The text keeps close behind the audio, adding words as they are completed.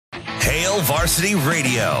Hail Varsity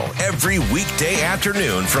Radio every weekday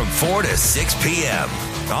afternoon from 4 to 6 p.m.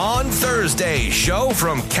 On Thursday, show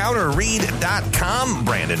from counterread.com,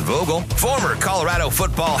 Brandon Vogel, former Colorado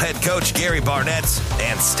football head coach Gary Barnett,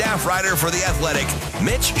 and staff writer for The Athletic,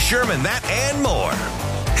 Mitch Sherman, that and more.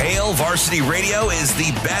 Hail Varsity Radio is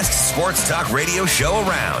the best sports talk radio show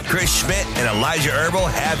around. Chris Schmidt and Elijah Herbal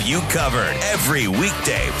have you covered every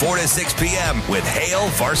weekday, 4 to 6 p.m. with Hail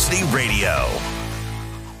Varsity Radio.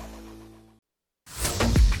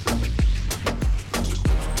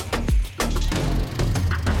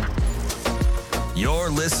 You're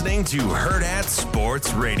listening to Hurrdat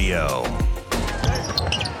Sports Radio.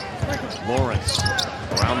 Lawrence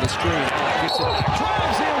around the screen. Gets it.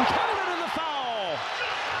 Drives in. Counted in the foul.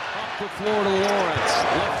 Up the floor to Lawrence.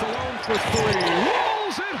 Left alone for three.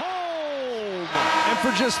 Rolls it home. And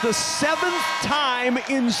for just the seventh time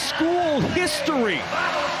in school history,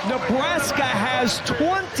 Nebraska has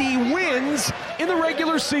 20 wins in the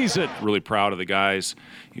regular season. Really proud of the guys.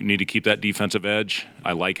 You need to keep that defensive edge.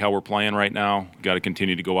 I like how we're playing right now. Got to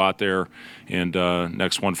continue to go out there and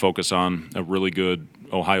next one focus on a really good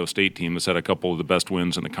Ohio State team that's had a couple of the best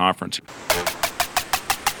wins in the conference.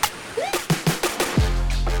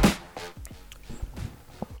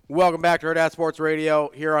 Welcome back to Hurrdat Sports Radio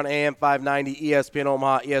here on AM 590 ESPN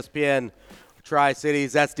Omaha, ESPN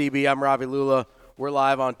Tri-Cities. That's DB. I'm Ravi Lula. We're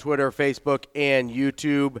live on Twitter, Facebook, and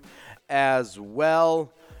YouTube as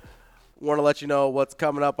well. Want to let you know what's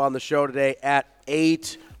coming up on the show today at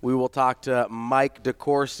 8. We will talk to Mike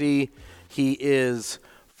DeCourcy. He is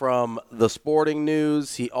from The Sporting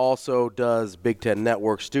News. He also does Big Ten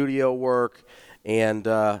Network studio work, and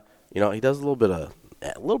he does a little bit of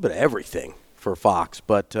everything for Fox.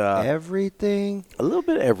 But everything, a little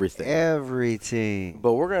bit of everything. Everything.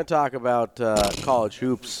 But we're going to talk about college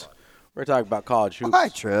hoops. We're going to talk about college hoops. Hi,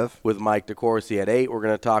 Trev. With Mike DeCourcy at 8. We're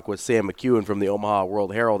going to talk with Sam McEwen from the Omaha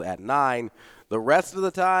World Herald at 9. The rest of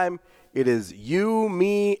the time, it is you,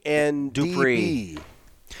 me, and Dupree. DB.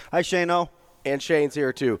 Hi, Shane-O. And Shane's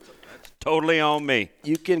here, too. Totally on me.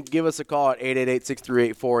 You can give us a call at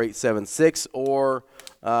 888-638-4876, or,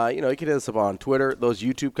 you can hit us up on Twitter. Those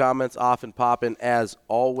YouTube comments often popping, as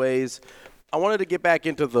always. I wanted to get back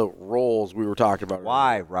into the roles we were talking about.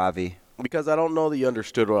 Why, Ravi? Because I don't know that you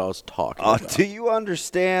understood what I was talking about. Do you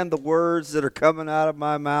understand the words that are coming out of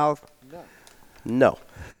my mouth? No.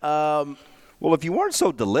 Well, if you weren't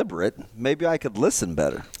so deliberate, maybe I could listen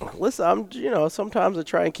better. Listen, sometimes I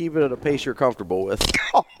try and keep it at a pace you're comfortable with.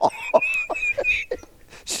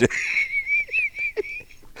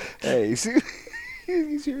 Hey,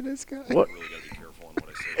 you hear this guy? What? I really got to be careful on what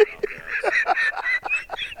I say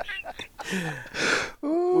about that.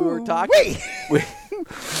 We were talking.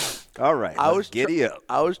 All right, giddy up.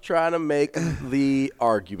 I was trying to make the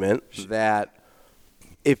argument that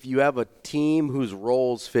if you have a team whose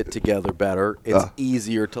roles fit together better, it's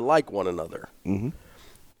easier to like one another. Mm-hmm.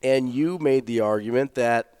 And you made the argument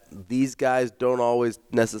that these guys don't always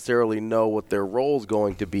necessarily know what their role's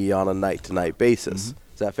going to be on a night-to-night basis.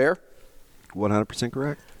 Mm-hmm. Is that fair? 100%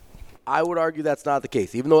 correct. I would argue that's not the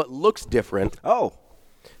case, even though it looks different. Oh.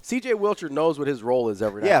 C.J. Wilcher knows what his role is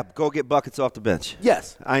every night. Yeah, go get buckets off the bench.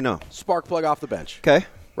 Yes. I know. Spark plug off the bench. Okay.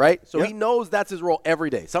 Right? So he knows that's his role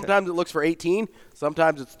every day. Sometimes it looks for 18.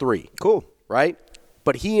 Sometimes it's 3. Cool. Right?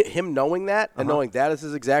 But him knowing that and knowing that is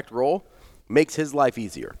his exact role makes his life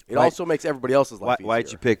easier. It also makes everybody else's life easier.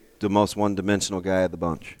 Why'd you pick the most one-dimensional guy of the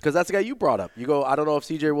bunch? Because that's the guy you brought up. You go, I don't know if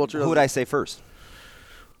C.J. Wilcher. Who would I say first?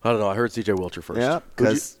 I don't know. I heard C.J. Wilcher first. Yeah,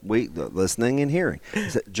 because listening and hearing.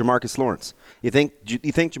 Jamarcus Lawrence. You think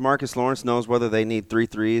Jamarcus Lawrence knows whether they need 3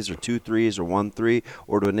 threes or 2 threes or 1 3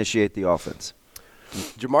 or to initiate the offense?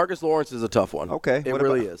 Jamarcus Lawrence is a tough one. Okay, it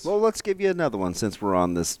really is. Well, let's give you another one since we're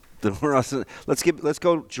on this. Let's go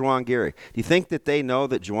Juwan Gary. Do you think that they know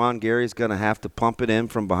that Juwan Gary is going to have to pump it in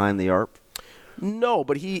from behind the arc? No,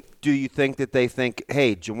 but Do you think that they think,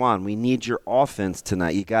 hey, Juwan, we need your offense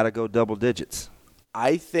tonight. You got to go double digits.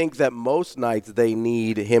 I think that most nights they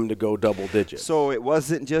need him to go double digits. So it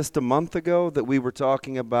wasn't just a month ago that we were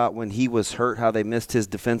talking about when he was hurt, how they missed his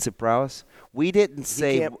defensive prowess? We didn't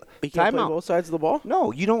say he can't play both sides of the ball?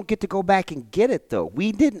 No, you don't get to go back and get it, though.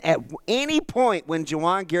 We didn't at any point when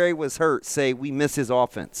Juwan Gary was hurt say we miss his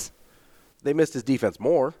offense. They missed his defense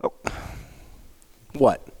more. Oh.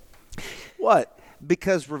 What?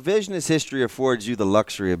 Because revisionist history affords you the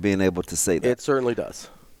luxury of being able to say that. It certainly does.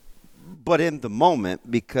 But in the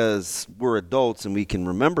moment, because we're adults and we can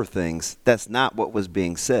remember things, that's not what was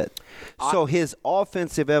being said. So his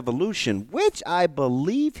offensive evolution, which I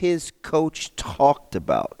believe his coach talked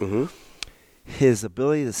about, his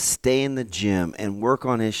ability to stay in the gym and work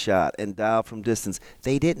on his shot and dial from distance,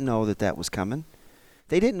 they didn't know that was coming.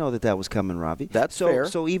 They didn't know that was coming, Robbie. That's fair.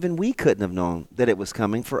 So even we couldn't have known that it was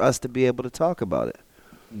coming for us to be able to talk about it.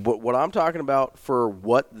 But what I'm talking about for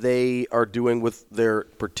what they are doing with their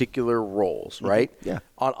particular roles, right? Yeah.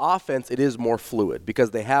 On offense, it is more fluid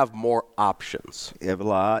because they have more options. You have a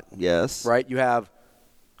lot, yes. Right? You have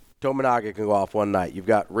Tominaga can go off one night. You've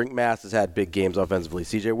got Rink Mast has had big games offensively.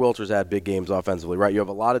 CJ Wilcher's had big games offensively, right? You have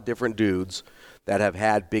a lot of different dudes that have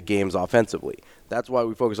had big games offensively. That's why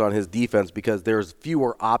we focus on his defense, because there's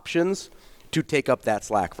fewer options to take up that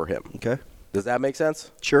slack for him. Okay. Does that make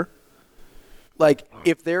sense? Sure. Like,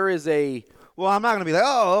 if there is a – Well, I'm not going to be like,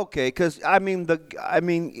 oh, okay, because, the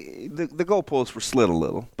goalposts were slid a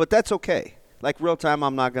little, but that's okay. Like, real time,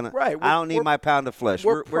 I'm not going to – Right. I don't need my pound of flesh.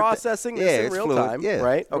 We're processing this in real fluid. time, Yeah.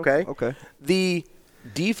 right? Okay. Okay. The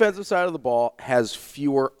defensive side of the ball has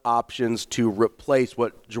fewer options to replace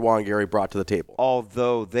what Juwan Gary brought to the table.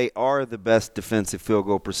 Although they are the best defensive field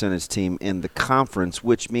goal percentage team in the conference,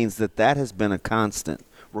 which means that has been a constant,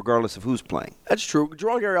 regardless of who's playing. That's true.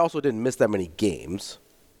 Juwan Gary also didn't miss that many games,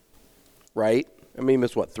 right? I mean, he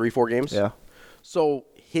missed, 3-4 games? Yeah. So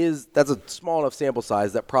that's a small enough sample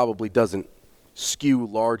size that probably doesn't skew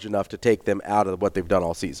large enough to take them out of what they've done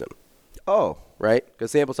all season. Oh. Right?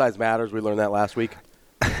 Because sample size matters. We learned that last week.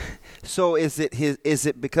 So is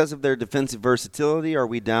it because of their defensive versatility? Are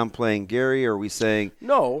we downplaying Gary? Or are we saying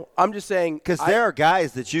no? I'm just saying because there are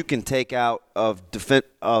guys that you can take out of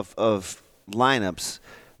lineups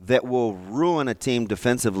that will ruin a team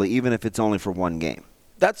defensively, even if it's only for one game.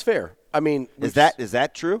 That's fair. I mean, is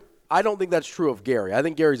that true? I don't think that's true of Gary. I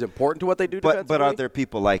think Gary's important to what they do defensively. But are there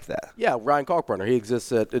people like that? Yeah, Ryan Kalkbrenner. He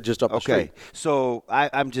exists just up the street. Okay, so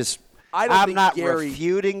I'm not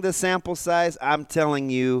refuting the sample size. I'm telling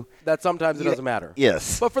you that sometimes it doesn't matter.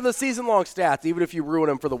 Yes. But for the season-long stats, even if you ruin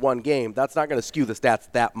them for the one game, that's not going to skew the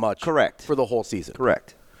stats that much. Correct. For the whole season.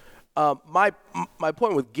 Correct. My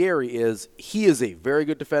point with Gary is he is a very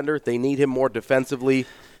good defender. They need him more defensively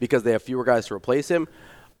because they have fewer guys to replace him.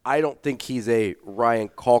 I don't think he's a Ryan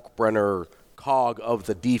Kalkbrenner cog of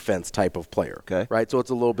the defense type of player. Okay. Right? So it's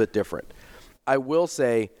a little bit different. I will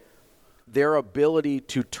say their ability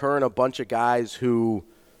to turn a bunch of guys who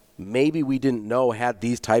maybe we didn't know had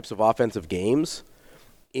these types of offensive games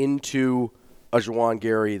into a Juwan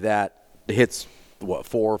Gary that hits, 4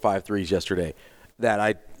 or 5 threes yesterday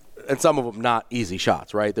and some of them not easy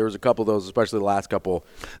shots, right? There was a couple of those, especially the last couple.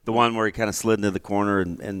 The one where he kind of slid into the corner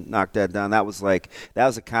and knocked that down, that was a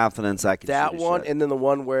confidence I could see. That one, and then the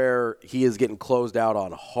one where he is getting closed out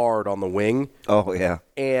on hard on the wing. Oh, yeah.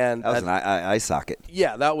 And that was an eye socket.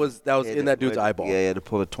 Yeah, that was in that dude's eyeball. Yeah, he had to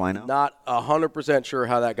pull the twine out. Not 100% sure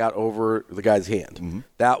how that got over the guy's hand.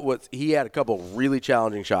 Mm-hmm. He had a couple really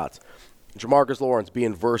challenging shots. Jamarcus Lawrence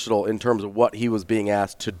being versatile in terms of what he was being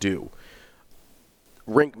asked to do.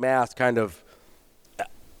 Rink Mast I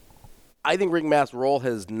think Rink Mast's role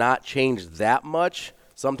has not changed that much.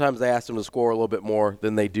 Sometimes they ask him to score a little bit more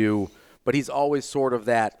than they do, but he's always sort of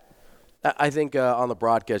that. I think on the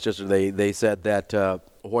broadcast yesterday they said that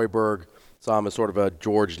Hoiberg saw him as sort of a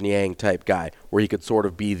George Niang type guy, where he could sort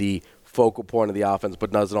of be the focal point of the offense,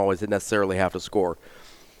 but doesn't always necessarily have to score.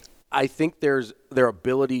 I think their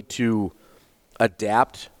ability to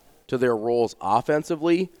adapt to their roles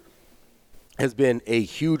offensively has been a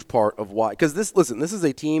huge part of why. Because this is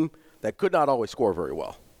a team that could not always score very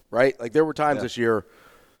well, right? Like there were times this year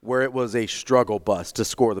where it was a struggle bus to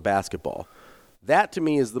score the basketball. That to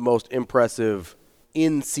me is the most impressive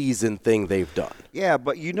in-season thing they've done. Yeah,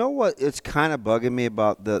 but you know what? It's kind of bugging me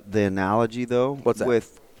about the analogy though. What's that?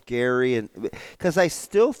 With Gary because I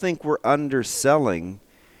still think we're underselling.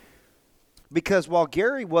 Because while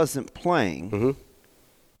Gary wasn't playing,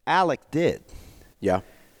 Alec did. Yeah.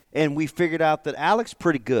 And we figured out that Alec's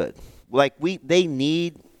pretty good. Like they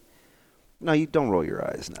need. No, you don't roll your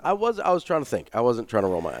eyes now. I was trying to think. I wasn't trying to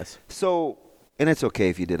roll my eyes. So, and it's okay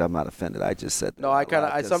if you did. I'm not offended. I just said that. No,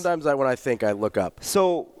 sometimes when I think I look up.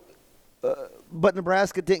 So, but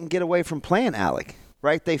Nebraska didn't get away from playing Alec,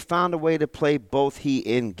 right? They found a way to play both he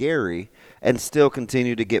and Gary and still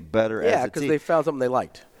continue to get better. Yeah, because they found something they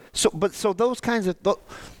liked. So those kinds of.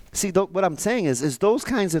 What I'm saying is those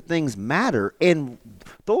kinds of things matter, and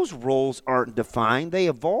those roles aren't defined. They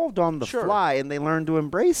evolved on the fly, and they learned to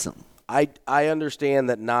embrace them. I understand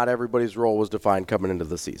that not everybody's role was defined coming into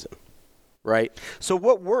the season, right? So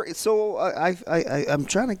I'm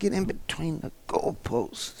trying to get in between the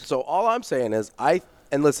goalposts. So all I'm saying is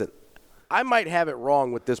listen, I might have it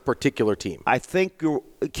wrong with this particular team. I think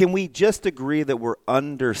can we just agree that we're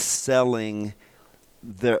underselling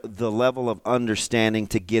the level of understanding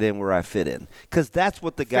to get in where I fit in, because that's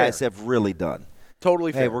what the guys have really done.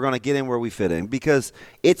 Totally fair. Hey, we're going to get in where we fit in because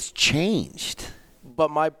it's changed.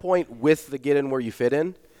 But my point with the get in where you fit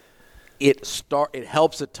in, it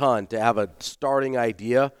helps a ton to have a starting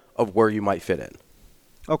idea of where you might fit in.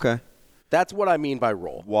 Okay. That's what I mean by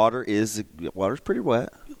role. Water's pretty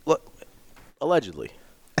wet. Look, allegedly.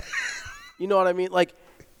 You know what I mean? Like,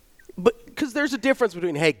 but because there's a difference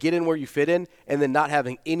between, hey, get in where you fit in, and then not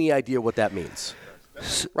having any idea what that means.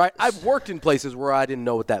 Right? I've worked in places where I didn't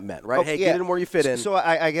know what that meant, right? Oh, hey, yeah. get in where you fit in. So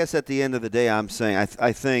I guess at the end of the day, I'm saying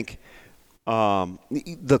I think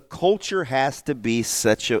the culture has to be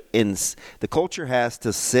the culture has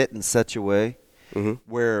to sit in such a way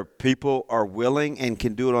where people are willing and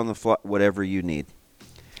can do it on the fly, whatever you need.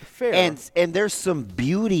 Fair. And there's some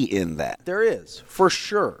beauty in that. There is, for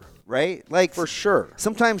sure. Right? Like, for sure.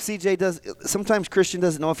 Sometimes Christian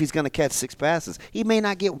doesn't know if he's going to catch 6 passes. He may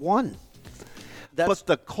not get one. But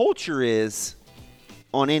the culture is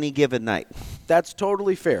on any given night. That's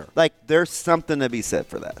totally fair. Like, there's something to be said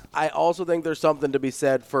for that. I also think there's something to be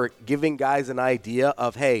said for giving guys an idea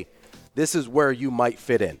of, hey, this is where you might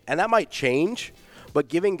fit in. And that might change, but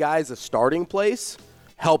giving guys a starting place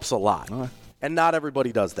helps a lot. Right. And not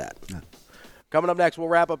everybody does that. Yeah. Coming up next, we'll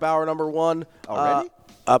wrap up hour number 1. Already?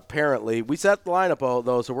 Apparently. We set the lineup,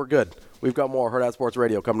 though, so we're good. We've got more Hurrdat Sports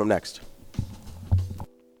Radio coming up next.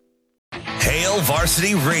 Hail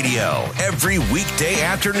Varsity Radio, every weekday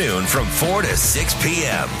afternoon from 4 to 6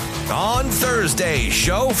 p.m. On Thursday,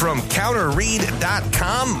 show from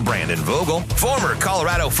CounterRead.com, Brandon Vogel, former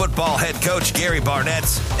Colorado football head coach Gary Barnett,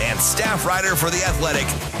 and staff writer for The Athletic,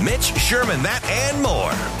 Mitch Sherman, that and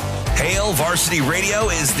more. Hail Varsity Radio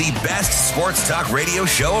is the best sports talk radio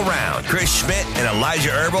show around. Chris Schmidt and Elijah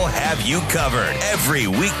Herbal have you covered every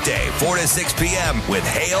weekday, 4 to 6 p.m. with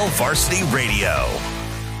Hail Varsity Radio.